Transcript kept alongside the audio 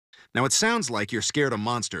Now, it sounds like you're scared of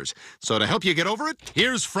monsters. So to help you get over it,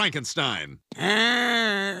 here's Frankenstein.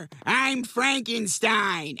 I'm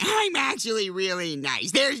Frankenstein. I'm actually really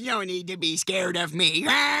nice. There's no need to be scared of me.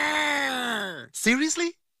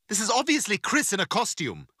 Seriously? This is obviously Chris in a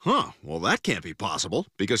costume. Huh, well, that can't be possible,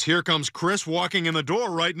 because here comes Chris walking in the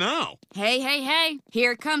door right now. Hey, hey, hey.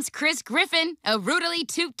 Here comes Chris Griffin, a roodly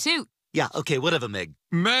toot toot. Yeah, okay, whatever, Meg.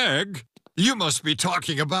 Meg, you must be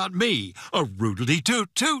talking about me, a roodly toot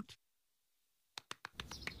toot.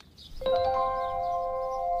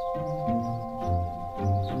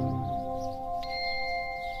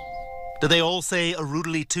 Do they all say a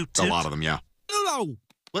roodly toot toot? A lot of them, yeah. Hello.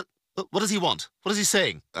 What does he want? What is he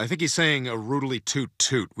saying? I think he's saying a roodly toot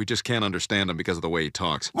toot. We just can't understand him because of the way he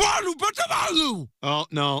talks. Walu, but the walu. Oh,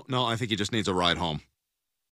 no, I think he just needs a ride home.